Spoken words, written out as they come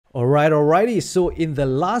Alrighty. So in the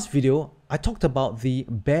last video, I talked about the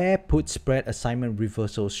bear put spread assignment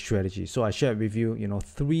reversal strategy. So I shared with you,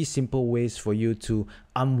 three simple ways for you to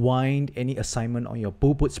unwind any assignment on your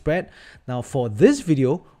bull put spread. Now for this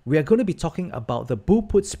video, we are going to be talking about the bull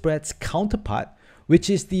put spread's counterpart, which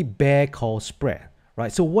is the bear call spread.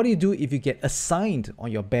 Right, so what do you do if you get assigned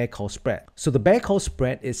on your bear call spread? So the bear call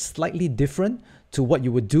spread is slightly different to what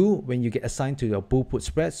you would do when you get assigned to your bull put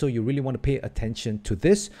spread. So you really want to pay attention to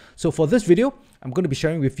this. So for this video, I'm going to be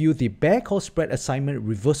sharing with you the bear call spread assignment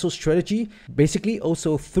reversal strategy. Basically,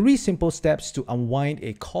 also three simple steps to unwind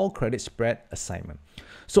a call credit spread assignment.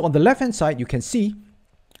 So on the left hand side, you can see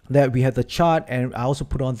that we have the chart, and I also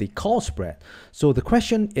put on the call spread. So the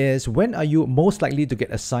question is, when are you most likely to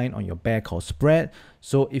get assigned on your bear call spread?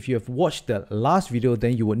 So if you have watched the last video,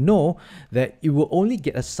 then you would know that you will only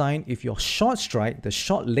get assigned if your short strike, the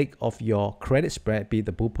short leg of your credit spread, be it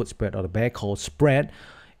the bull put spread or the bear call spread,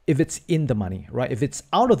 if it's in the money, right? If it's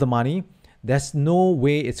out of the money, there's no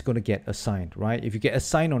way it's going to get assigned, right? If you get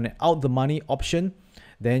assigned on an out the money option,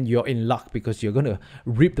 then you're in luck because you're going to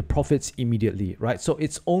reap the profits immediately, right? So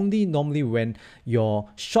it's only normally when your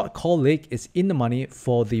short call leg is in the money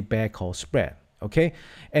for the bear call spread, okay?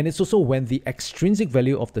 And it's also when the extrinsic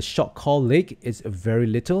value of the short call leg is very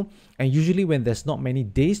little, and usually when there's not many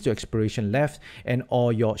days to expiration left, and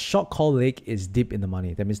or your short call leg is deep in the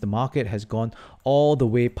money. That means the market has gone all the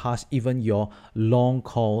way past even your long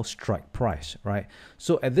call strike price, right?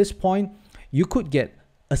 So at this point, you could get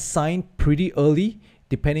assigned pretty early,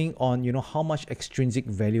 depending on how much extrinsic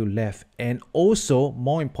value left, and also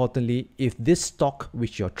more importantly, if this stock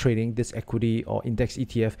which you're trading, this equity or index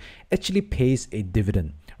ETF, actually pays a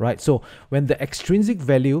dividend, right? So when the extrinsic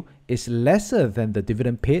value is lesser than the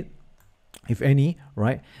dividend paid, if any,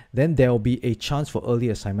 right, then there will be a chance for early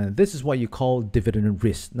assignment. This is what you call dividend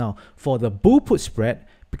risk. Now for the bull put spread,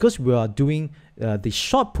 because we are doing the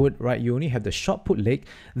short put, right, you only have the short put leg,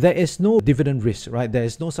 there is no dividend risk, right? There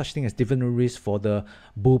is no such thing as dividend risk for the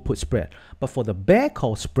bull put spread. But for the bear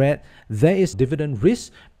call spread, there is dividend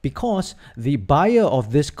risk because the buyer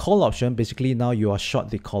of this call option, basically now you are short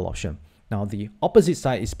the call option. Now the opposite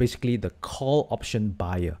side is basically the call option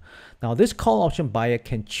buyer. Now this call option buyer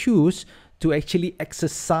can choose to actually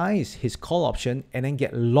exercise his call option and then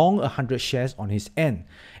get long 100 shares on his end.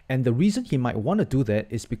 And the reason he might want to do that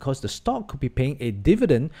is because the stock could be paying a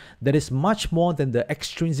dividend that is much more than the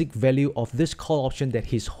extrinsic value of this call option that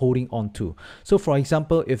he's holding on to. So for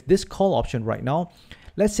example, if this call option right now,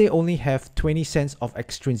 let's say only have 20 cents of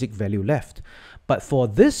extrinsic value left, but for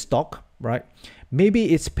this stock, right,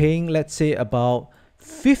 maybe it's paying, let's say, about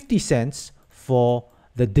 50 cents for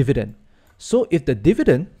the dividend. So if the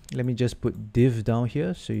dividend, let me just put div down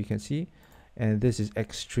here so you can see, and this is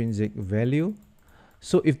extrinsic value.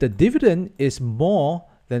 So if the dividend is more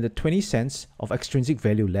than the 20 cents of extrinsic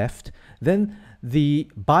value left, then the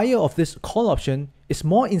buyer of this call option is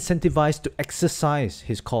more incentivized to exercise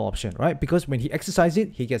his call option, right? Because when he exercises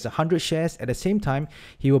it, he gets 100 shares. At the same time,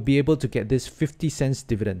 he will be able to get this 50 cents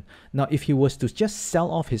dividend. Now, if he was to just sell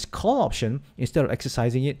off his call option instead of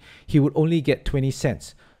exercising it, he would only get 20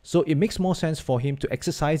 cents. So it makes more sense for him to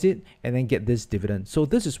exercise it and then get this dividend. So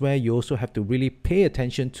this is where you also have to really pay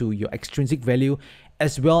attention to your extrinsic value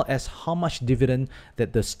as well as how much dividend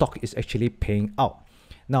that the stock is actually paying out.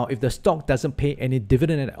 Now, if the stock doesn't pay any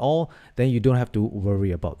dividend at all, then you don't have to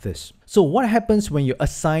worry about this. So what happens when you're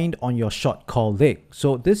assigned on your short call leg?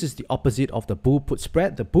 So this is the opposite of the bull put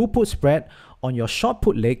spread. The bull put spread, on your short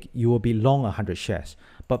put leg, you will be long 100 shares.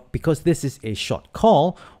 But because this is a short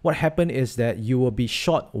call, what happened is that you will be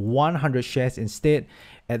short 100 shares instead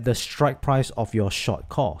at the strike price of your short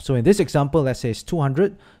call. So in this example, let's say it's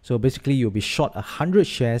 200. So basically you'll be short 100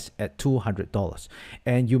 shares at $200.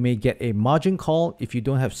 And you may get a margin call if you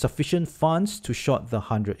don't have sufficient funds to short the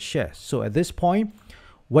 100 shares. So at this point,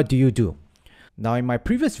 what do you do? Now, in my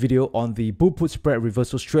previous video on the bull put spread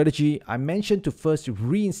reversal strategy, I mentioned to first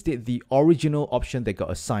reinstate the original option that got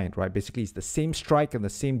assigned, right? Basically, it's the same strike and the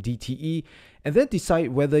same DTE, and then decide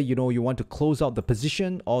whether, you want to close out the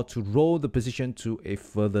position or to roll the position to a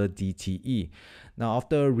further DTE. Now,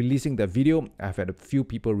 after releasing that video, I've had a few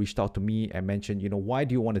people reached out to me and mentioned, why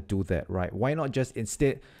do you want to do that, right? Why not just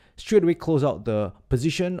instead straight away close out the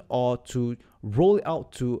position or to roll it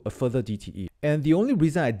out to a further DTE? And the only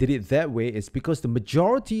reason I did it that way is because the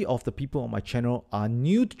majority of the people on my channel are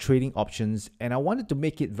new to trading options, and I wanted to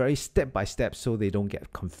make it very step by step so they don't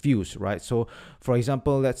get confused, right? So for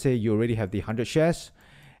example, let's say you already have the 100 shares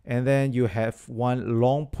and then you have one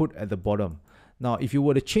long put at the bottom. Now, if you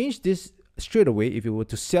were to change this straight away, if you were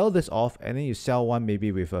to sell this off and then you sell one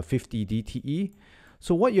maybe with a 50 DTE,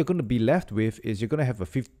 so what you're going to be left with is you're going to have a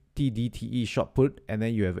DTE short put, and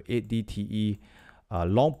then you have 8 DTE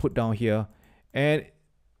long put down here. And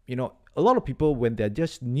you know, a lot of people, when they're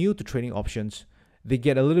just new to trading options, they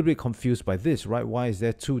get a little bit confused by this, right? Why is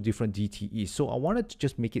there 2 different DTEs? So I wanted to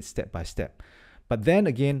just make it step by step. But then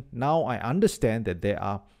again, now I understand that there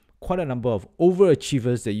are quite a number of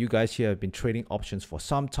overachievers that you guys here have been trading options for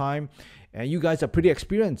some time, and you guys are pretty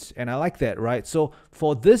experienced, and I like that, right? So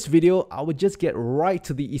for this video, I would just get right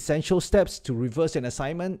to the essential steps to reverse an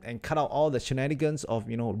assignment and cut out all the shenanigans of,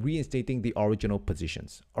 you know, reinstating the original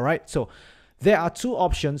positions. All right, so there are 2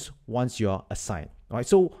 options once you're assigned. All right,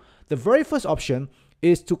 so the very first option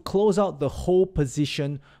is to close out the whole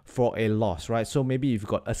position for a loss, right? So maybe you've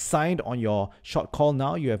got assigned on your short call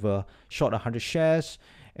now, you have a short 100 shares,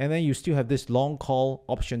 and then you still have this long call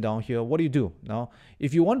option down here. What do you do? Now,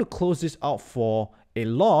 if you want to close this out for a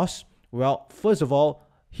loss, well, first of all,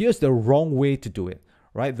 here's the wrong way to do it,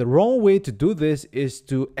 right? The wrong way to do this is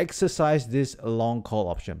to exercise this long call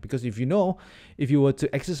option. Because if you know, if you were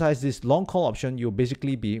to exercise this long call option, you'll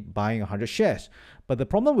basically be buying 100 shares. But the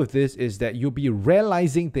problem with this is that you'll be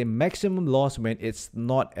realizing the maximum loss when it's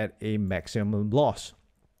not at a maximum loss.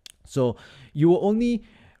 So you will only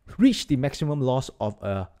reach the maximum loss of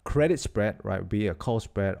a credit spread, right, be it a call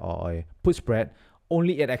spread or a put spread,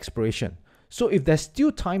 only at expiration. So if there's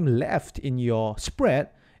still time left in your spread,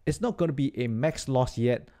 it's not going to be a max loss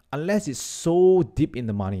yet, unless it's so deep in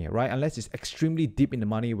the money, right? Unless it's extremely deep in the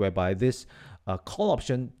money, whereby this call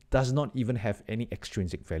option does not even have any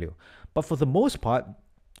extrinsic value. But for the most part,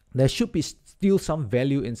 there should be still some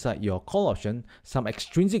value inside your call option, some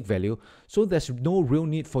extrinsic value. So there's no real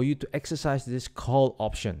need for you to exercise this call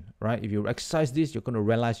option, right? If you exercise this, you're going to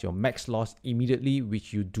realize your max loss immediately,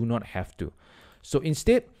 which you do not have to. So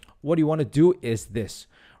instead, what you want to do is this,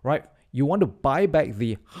 right? You want to buy back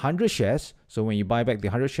the 100 shares. So when you buy back the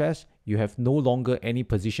 100 shares, you have no longer any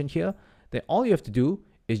position here. Then all you have to do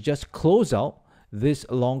is just close out this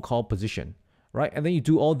long call position, right? And then you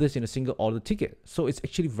do all this in a single order ticket. So it's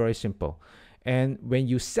actually very simple. And when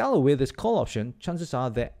you sell away this call option, chances are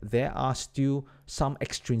that there are still some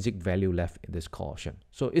extrinsic value left in this call option.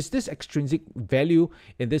 So it's this extrinsic value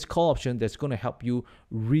in this call option that's going to help you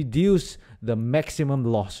reduce the maximum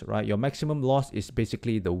loss, right? Your maximum loss is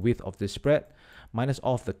basically the width of this spread minus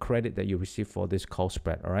off the credit that you receive for this call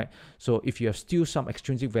spread, all right? So if you have still some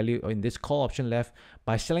extrinsic value in this call option left,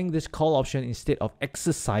 by selling this call option instead of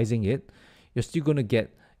exercising it, you're still going to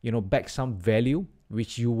get, you know, back some value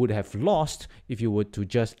which you would have lost if you were to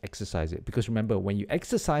just exercise it. Because remember, when you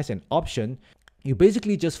exercise an option, you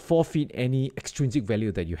basically just forfeit any extrinsic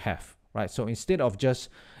value that you have, right? So instead of just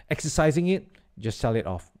exercising it, just sell it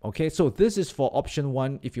off, okay? So this is for option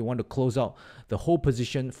 1 if you want to close out the whole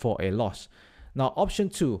position for a loss. Now, option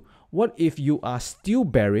 2, what if you are still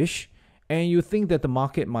bearish and you think that the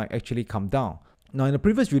market might actually come down? Now, in the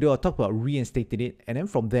previous video, I talked about reinstating it, and then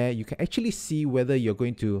from there, you can actually see whether you're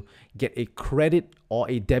going to get a credit or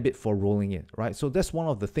a debit for rolling it, right? So that's one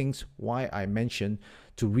of the things why I mentioned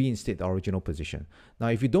to reinstate the original position. Now,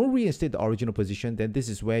 if you don't reinstate the original position, then this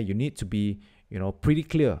is where you need to be, you know, pretty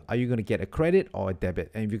clear. Are you going to get a credit or a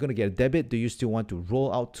debit? And if you're going to get a debit, do you still want to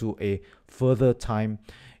roll out to a further time,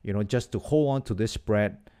 you know, just to hold on to this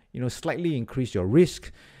spread, you know, slightly increase your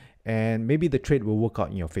risk, and maybe the trade will work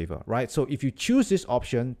out in your favor, right? So if you choose this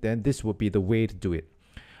option, then this would be the way to do it,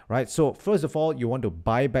 right? So first of all, you want to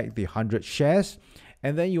buy back the 100 shares,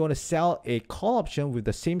 and then you want to sell a call option with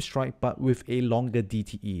the same strike, but with a longer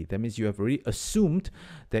DTE. That means you have already assumed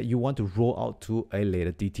that you want to roll out to a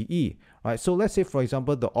later DTE, right? So let's say, for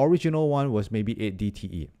example, the original one was maybe 8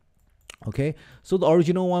 DTE. Okay, so the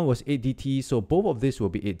original one was 8 DTE, so both of this will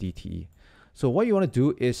be 8 DTE. So what you want to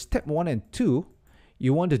do is step 1 and 2,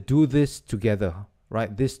 you want to do this together,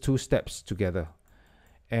 right? These 2 steps together.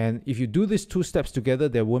 And if you do these 2 steps together,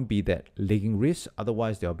 there won't be that lagging risk.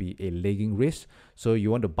 Otherwise, there'll be a lagging risk. So you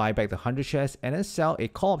want to buy back the 100 shares and then sell a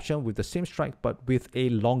call option with the same strike, but with a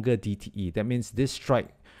longer DTE. That means this strike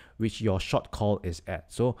which your short call is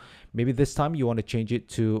at. So maybe this time you want to change it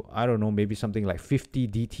to, I don't know, maybe something like 50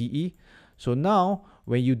 DTE. So now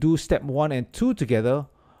when you do step 1 and 2 together,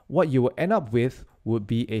 what you will end up with would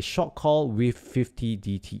be a short call with 50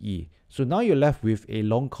 DTE. So now you're left with a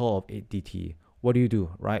long call of 8 DTE. What do you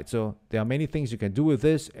do, right? So there are many things you can do with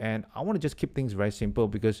this, and I want to just keep things very simple,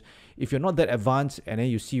 because if you're not that advanced and then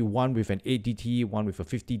you see one with an 8 DTE, one with a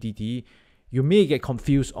 50 DTE, you may get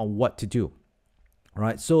confused on what to do,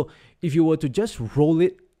 right? So if you were to just roll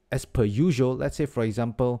it as per usual, let's say, for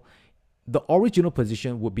example, the original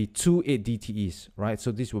position would be 2 8 DTEs, right?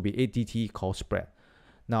 So this will be 8 DTE call spread.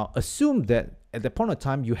 Now, assume that at that point of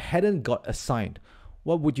time, you hadn't got assigned.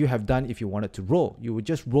 what would you have done if you wanted to roll? You would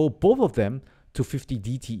just roll both of them to 50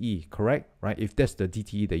 DTE, correct? Right? If that's the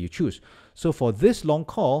DTE that you choose. So for this long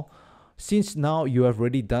call, since now you have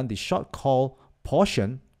already done the short call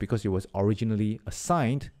portion because it was originally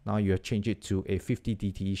assigned, now you have changed it to a 50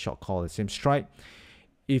 DTE short call, the same strike.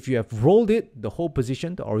 If you have rolled it, the whole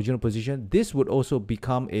position, the original position, this would also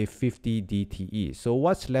become a 50 DTE. So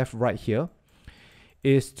what's left right here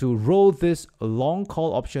is to roll this long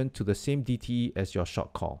call option to the same DTE as your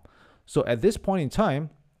short call. So at this point in time,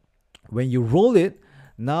 when you roll it,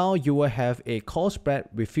 now you will have a call spread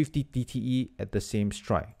with 50 DTE at the same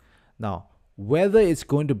strike. Now, whether it's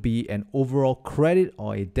going to be an overall credit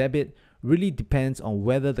or a debit really depends on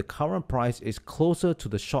whether the current price is closer to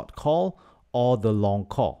the short call or the long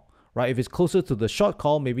call, right? If it's closer to the short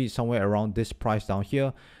call, maybe somewhere around this price down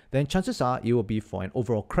here, then chances are it will be for an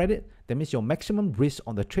overall credit. That means your maximum risk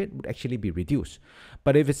on the trade would actually be reduced.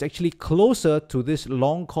 But if it's actually closer to this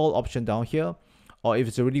long call option down here, or if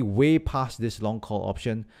it's already way past this long call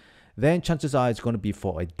option, then chances are it's going to be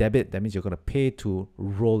for a debit. That means you're going to pay to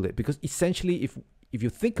roll it. Because essentially, if you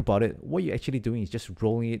think about it, what you're actually doing is just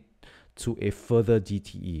rolling it to a further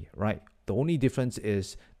DTE, right? The only difference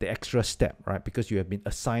is the extra step, right? Because you have been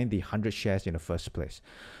assigned the 100 shares in the first place.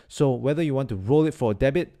 So whether you want to roll it for a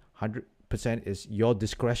debit, 100% is your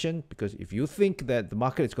discretion. Because if you think that the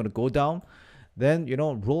market is going to go down, then,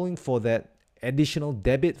 rolling for that additional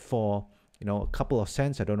debit for, a couple of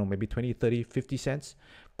cents, I don't know, maybe 20, 30, 50 cents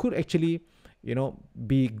could actually,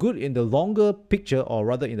 be good in the longer picture, or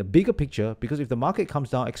rather in the bigger picture, because if the market comes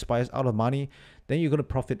down, expires out of money, then you're going to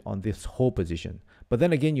profit on this whole position. But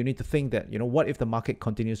then again, you need to think that, what if the market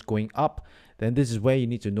continues going up? Then this is where you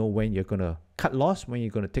need to know when you're going to cut loss, when you're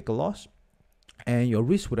going to take a loss, and your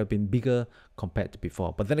risk would have been bigger compared to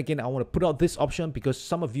before. But then again, I want to put out this option because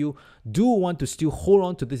some of you do want to still hold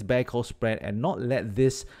on to this bear call spread and not let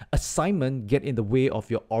this assignment get in the way of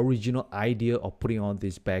your original idea of putting on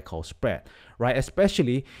this bear call spread, right?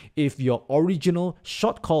 Especially if your original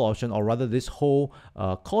short call option, or rather this whole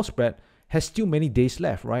call spread, has still many days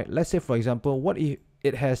left, right? Let's say, for example, what if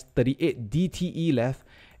it has 38 DTE left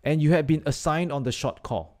and you have been assigned on the short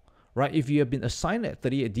call, right? If you have been assigned at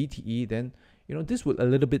 38 DTE, then this would a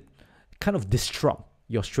little bit kind of disrupt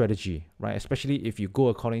your strategy, right? Especially if you go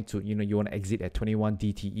according to, you want to exit at 21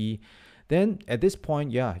 DTE, then at this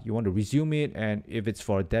point, yeah, you want to resume it. And if it's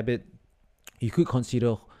for a debit, you could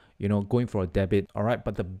consider, going for a debit, all right?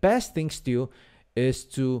 But the best thing still is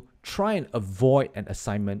to try and avoid an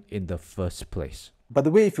assignment in the first place. By the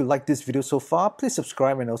way, if you like this video so far, please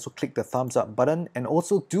subscribe and also click the thumbs up button, and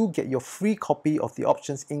also do get your free copy of the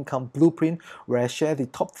Options Income Blueprint, where I share the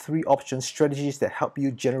top 3 option strategies that help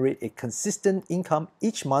you generate a consistent income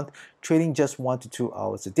each month, trading just 1 to 2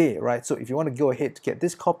 hours a day, right? So if you want to go ahead to get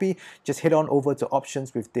this copy, just head on over to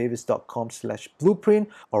optionswithdavis.com/blueprint.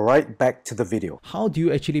 All right, back to the video. How do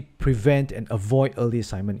you actually prevent and avoid early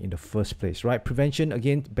assignment in the first place, right? Prevention,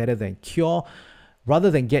 again, better than cure.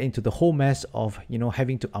 Rather than get into the whole mess of,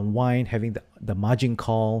 having to unwind, having the margin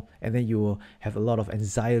call, and then you will have a lot of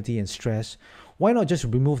anxiety and stress, why not just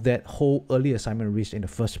remove that whole early assignment risk in the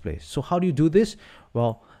first place? So how do you do this?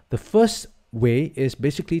 Well, the first way is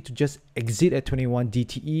basically to just exit at 21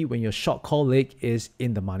 DTE when your short call leg is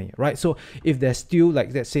in the money, right? So if there's still,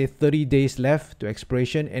 like, let's say 30 days left to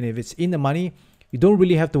expiration, and if it's in the money, you don't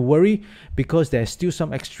really have to worry because there's still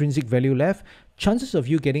some extrinsic value left. Chances of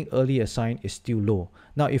you getting early assigned is still low.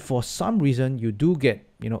 Now, if for some reason you do get,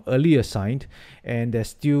 early assigned and there's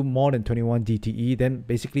still more than 21 DTE, then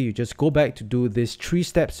basically you just go back to do these 3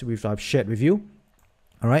 steps which I've shared with you.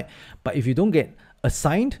 All right. But if you don't get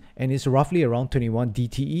assigned and it's roughly around 21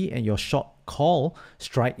 DTE and your short call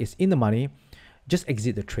strike is in the money, just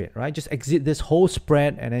exit the trade, right? Just exit this whole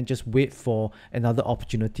spread and then just wait for another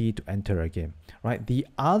opportunity to enter again, right? The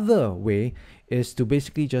other way is to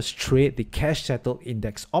basically just trade the cash settled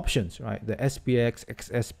index options, right? The SPX,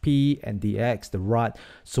 XSP, NDX, the RUT,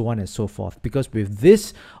 so on and so forth. Because with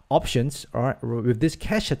these options, or with this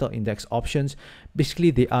cash settled index options, basically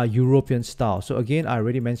they are European style. So again, I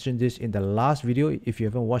already mentioned this in the last video. If you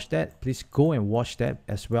haven't watched that, please go and watch that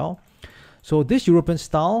as well. So this European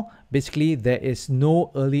style, basically there is no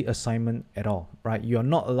early assignment at all, right? You're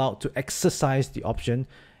not allowed to exercise the option.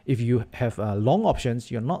 If you have long options,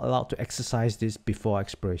 you're not allowed to exercise this before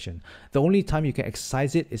expiration. The only time you can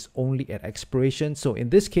exercise it is only at expiration. So in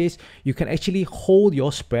this case, you can actually hold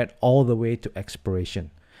your spread all the way to expiration,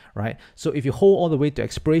 right? So if you hold all the way to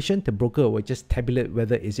expiration, the broker will just tabulate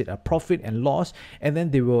whether is it a profit and loss, and then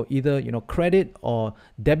they will either credit or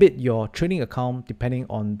debit your trading account depending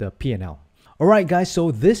on the P&L. Alright guys,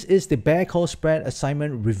 so this is the bear call spread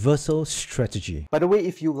assignment reversal strategy. By the way,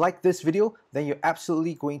 if you like this video, then you're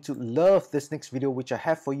absolutely going to love this next video which I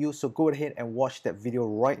have for you, so go ahead and watch that video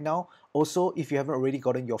right now. Also, if you haven't already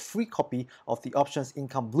gotten your free copy of the Options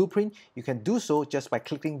Income Blueprint, you can do so just by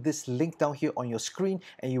clicking this link down here on your screen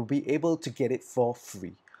and you'll be able to get it for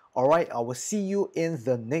free. Alright, I will see you in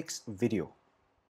the next video.